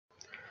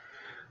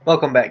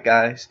Welcome back,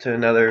 guys, to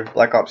another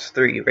Black Ops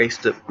 3 Race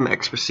to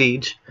Max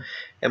Prestige.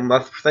 And I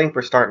think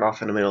we're starting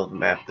off in the middle of the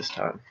map this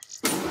time.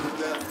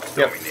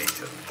 Yep.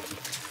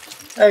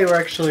 Hey, we're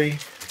actually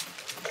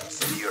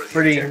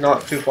pretty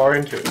not too far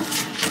into it.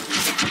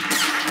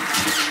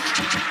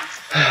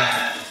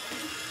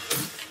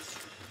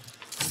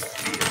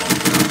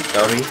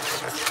 Dummy.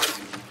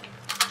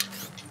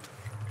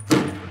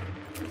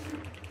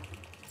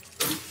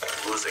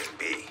 Losing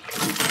B.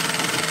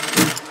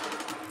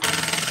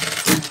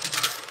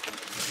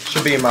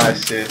 Should be my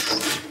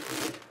assist.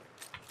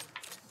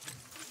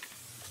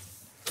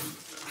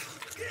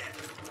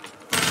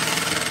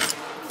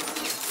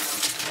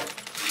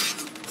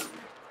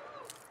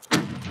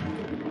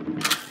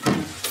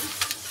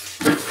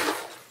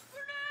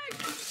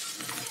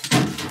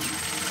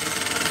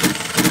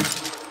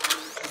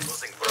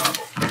 Losing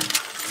Bravo.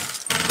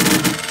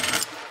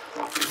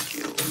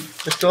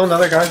 There's still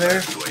another guy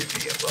there?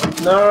 UAV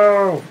above.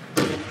 No!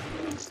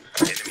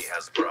 Enemy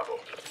has Bravo.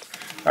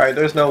 Alright,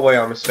 there's no way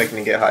I'm expecting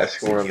to get high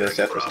score on this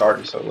after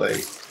starting so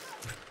late.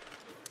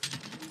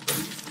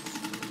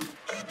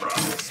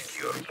 Bravo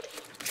secure.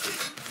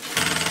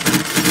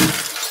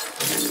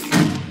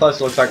 Plus,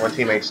 it looks like my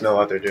teammates know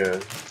what they're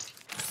doing.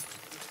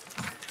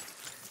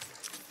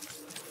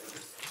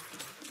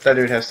 That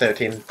dude has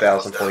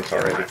 17,000 points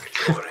already.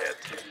 Overhead.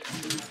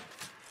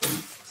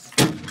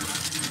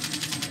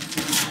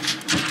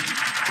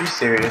 You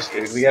serious,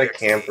 dude? We got a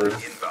camper.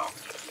 Inbound.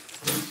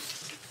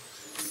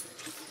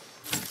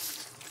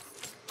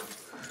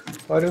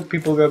 Why do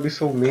people gotta be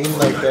so mean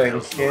like that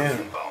in camp?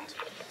 Inbound.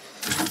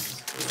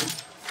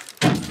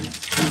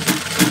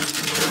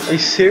 Are you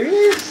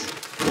serious?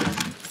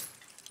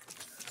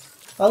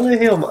 I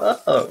lit him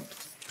up.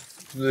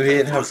 He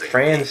didn't have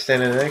Fran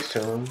standing next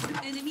to him.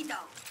 Enemy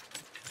down.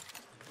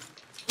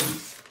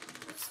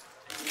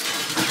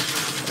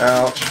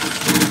 Ouch.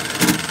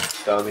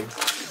 Dummy.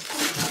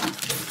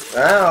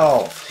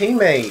 Ow!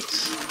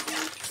 Teammates!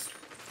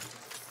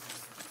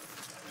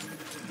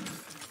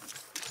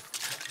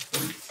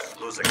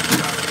 Losing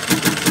Charlie.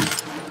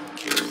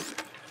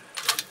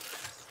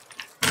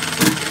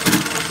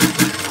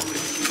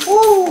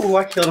 Woo!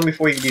 I killed him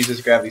before he could use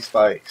his gravity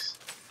spikes.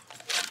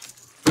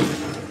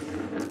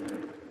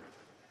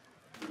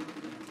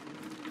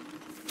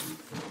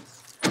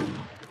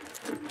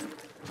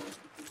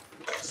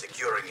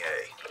 Securing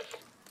A.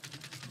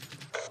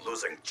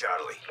 Losing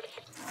Charlie.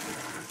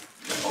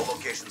 All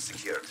locations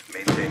secured.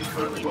 Maintain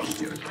current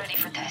posture. Ready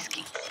for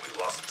tasking. We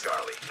lost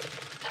Charlie.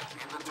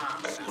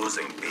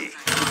 Losing B.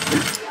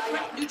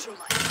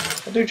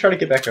 Neutralized. That dude try to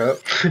get back up.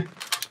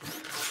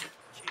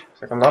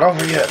 It's like, I'm not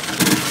over yet.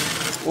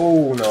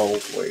 Oh no,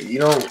 wait, you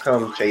don't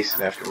come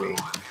chasing after me.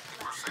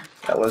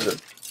 That was a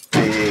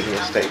big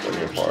mistake on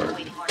your part.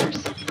 Awaiting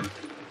orders.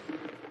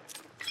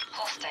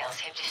 Hostiles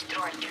have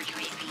destroyed your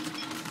UAV.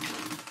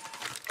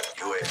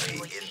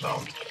 UAV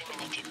inbound. Been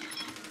eliminated.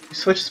 You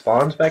switch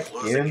spawns back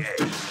Losing again?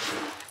 A.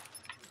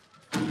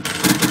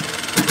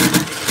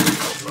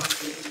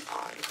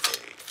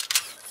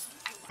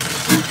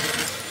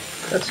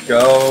 Let's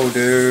go,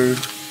 dude.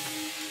 Let's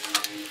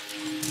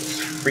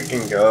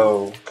freaking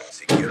go.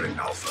 Securing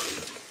Alpha.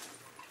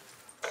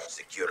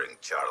 Securing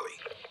Charlie.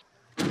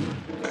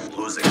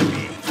 Losing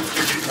B.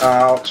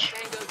 Ouch.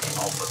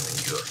 Alpha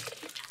secure.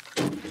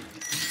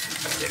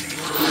 Enemy.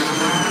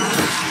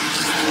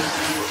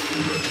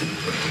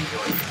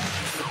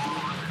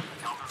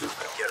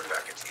 Care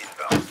package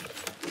inbound.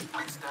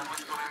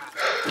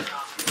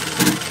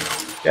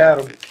 Got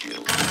him.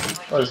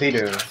 What is he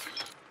doing?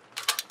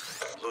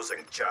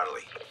 Losing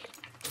Charlie.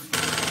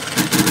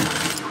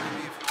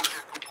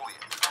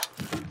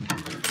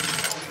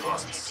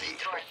 Lost C.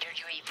 Destroyed your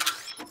UAV.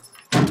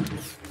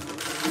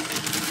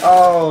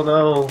 Oh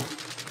no.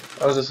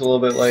 I was just a little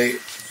bit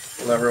late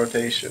on that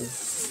rotation.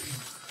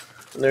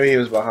 I knew he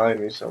was behind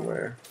me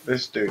somewhere.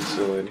 This dude's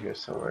still in here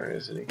somewhere,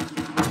 isn't he?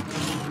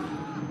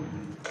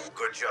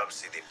 Good job,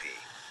 CDP.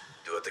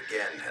 Do it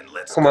again and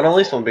let's Come on, go. at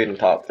least I'm beating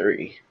top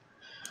 3.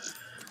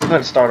 I'm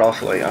gonna start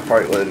off late. I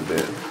probably would have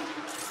been.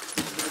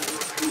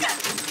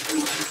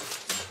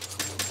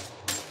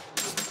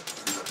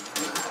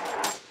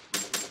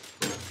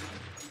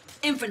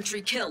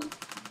 Infantry kill.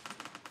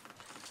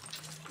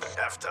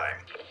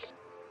 Halftime.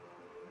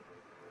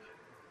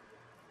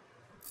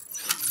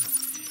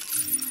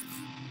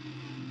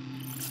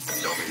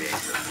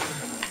 Dominator.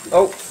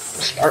 Oh,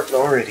 starting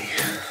already.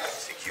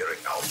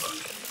 Securing Alpha.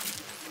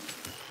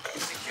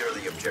 Secure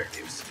the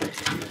objectives.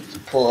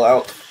 Pull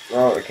out.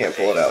 Oh, I can't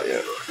pull it out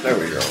yet. There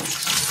we go.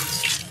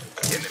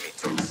 Enemy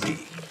took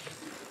C.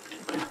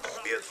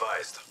 Be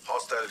advised,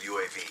 hostile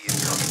UAV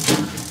incoming.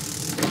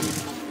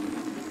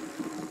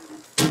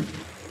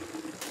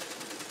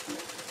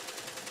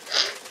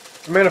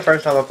 I remember the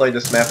first time I played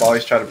this map, I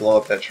always tried to blow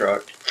up that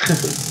truck.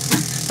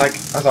 Like,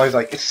 I was always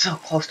like, it's so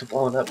close to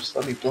blowing up, just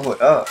let me blow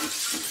it up.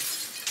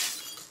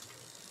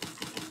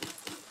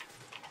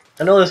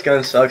 I know this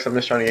gun sucks, I'm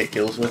just trying to get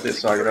kills with it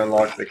so I can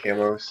unlock the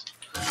camos.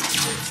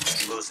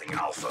 Losing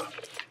Alpha.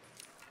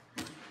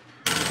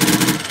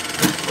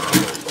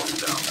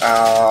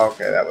 Ah,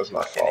 okay, that was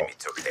my fault. Enemy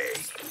took A.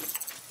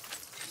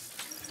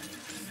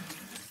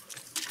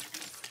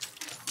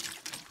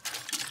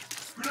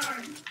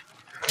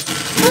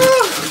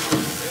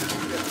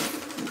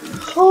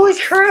 Holy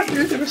crap,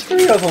 dude, there was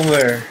 3 of them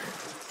there.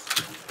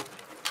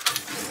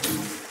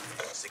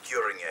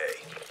 Securing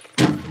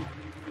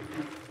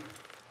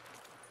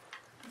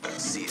A.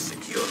 C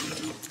secure.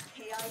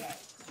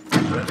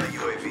 Friendly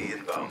UAV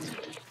inbound.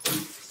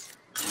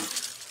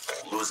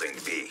 Losing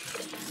B.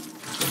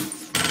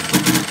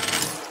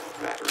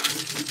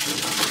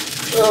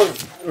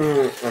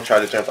 Oh, I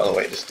tried to jump out of the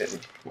way, it just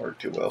didn't work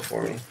too well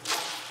for me.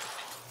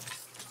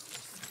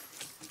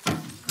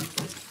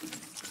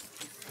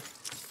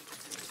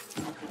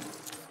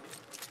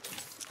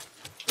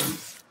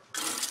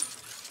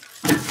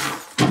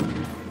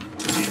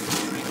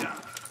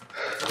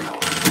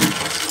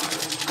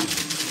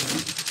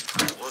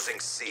 Losing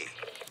C.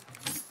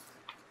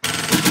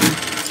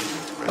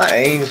 My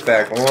aim's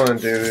back on,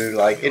 dude.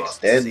 Like, it's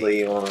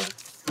deadly on.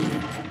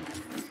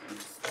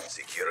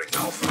 Securing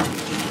Alpha.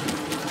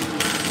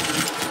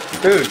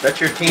 Dude, that's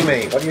your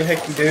teammate. What the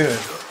heck you doing?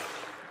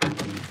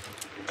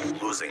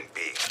 Losing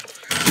B.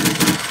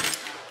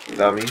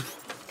 Dummy.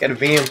 Got a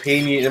VMP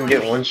and you didn't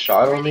get one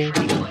shot on me?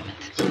 For deployment.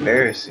 It's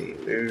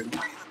embarrassing, dude.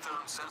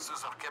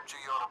 Sensors have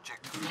captured your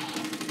objective.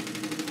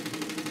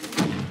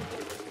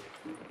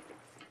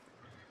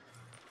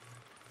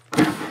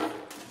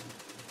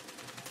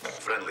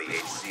 Friendly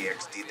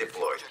HCXD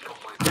deployed.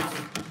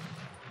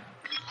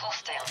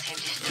 Hostiles have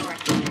destroyed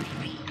the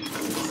UAV.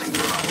 Losing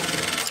Bravo.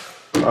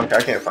 Okay,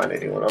 I can't find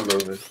anyone. I'm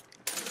moving.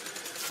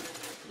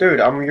 Dude,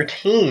 I'm your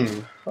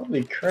team.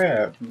 Holy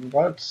crap.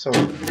 What's so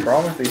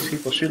wrong with these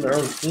people shooting their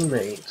own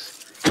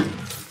teammates?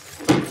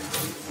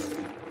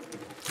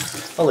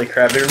 Holy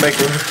crap, they're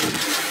making...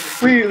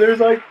 Wait, there's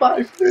like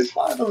 5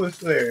 of us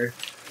there.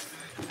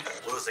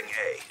 Losing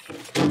A.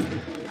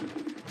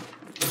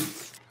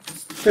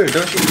 Dude,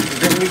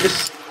 didn't you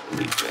just...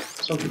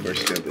 Some people are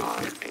stupid.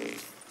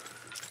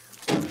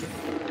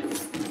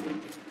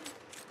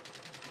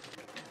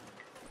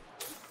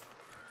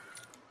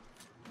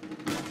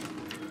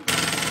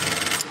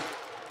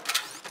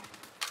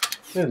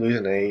 You're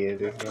losing A,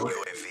 dude. No.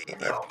 UAV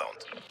inbound.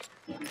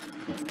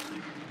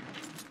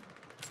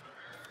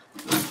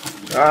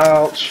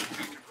 Ouch.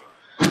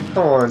 Come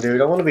on, dude.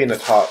 I want to be in the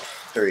top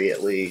 3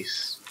 at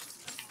least.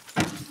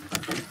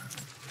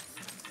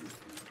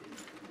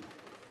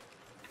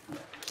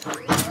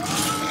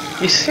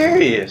 You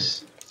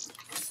serious?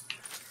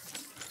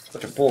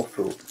 Such a bull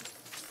poop.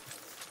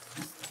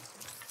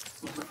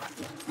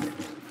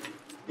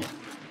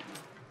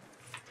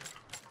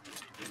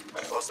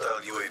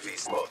 Hostile UAV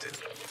spotted.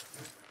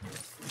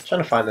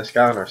 Trying to find this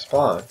guy in our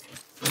spawn.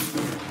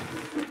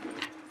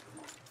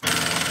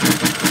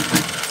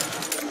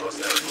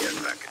 Hostile care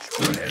package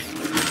overhead.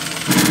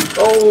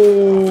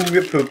 Oh,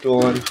 get pooped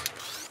on.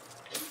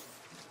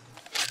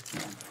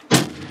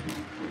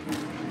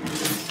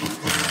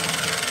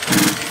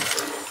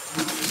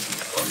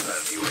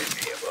 Hostile UAV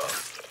above.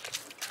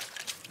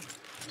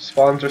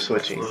 Spawns are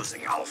switching.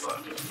 Losing Alpha.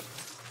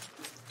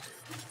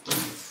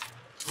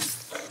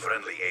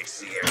 Friendly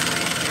HCXD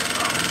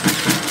inbound.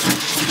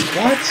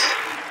 What?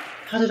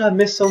 How did I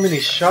miss so many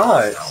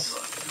shots?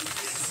 Alpha.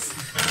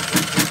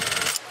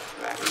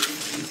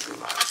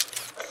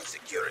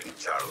 Securing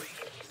Charlie.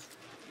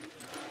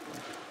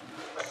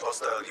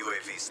 Hostile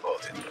UAV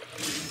spotted.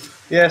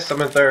 Yes,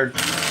 I'm in 3rd.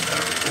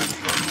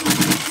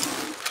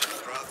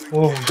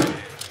 Whoa.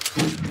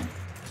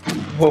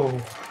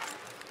 Whoa.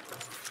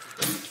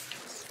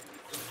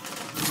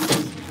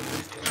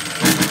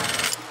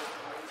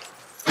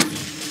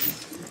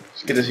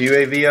 Let's get this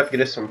UAV up, get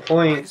us some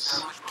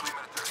points.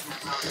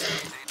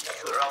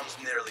 The round's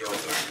nearly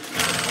over.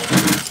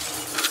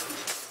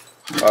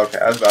 Okay,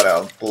 I was about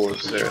out of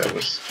bullets there. That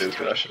was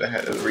stupid. I should have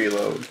had to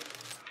reload.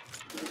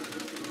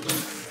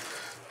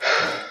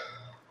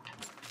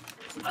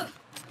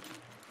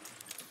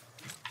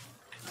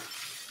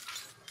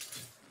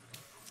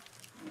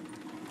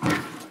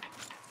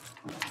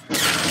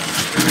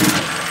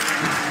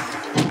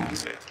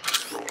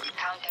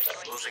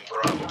 Losing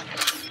Bravo.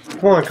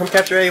 Come on, come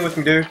capture A with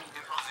me, dude.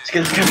 Let's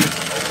get this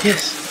capture.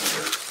 Yes!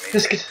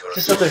 Let's get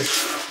this up there.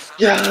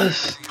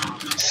 Yes!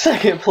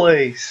 2nd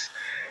place!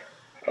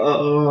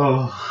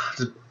 Oh,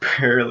 just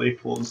barely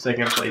pulled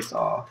 2nd place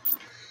off.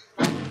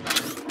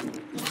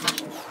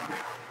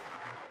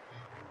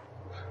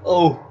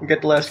 Oh, we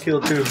got the last kill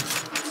too.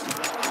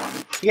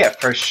 He got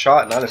first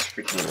shot and I just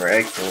freaking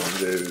wrecked him,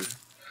 dude.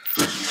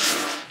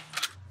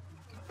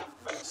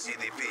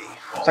 CDP.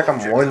 It's like I'm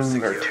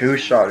 1 or 2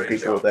 shot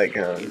people with that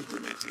gun.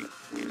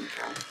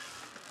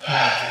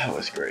 That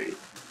was great.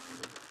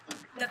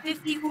 The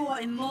 54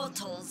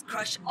 Immortals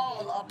crush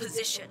all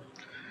opposition.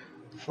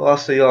 Well, I'll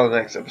see you all in the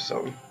next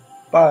episode.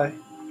 Bye.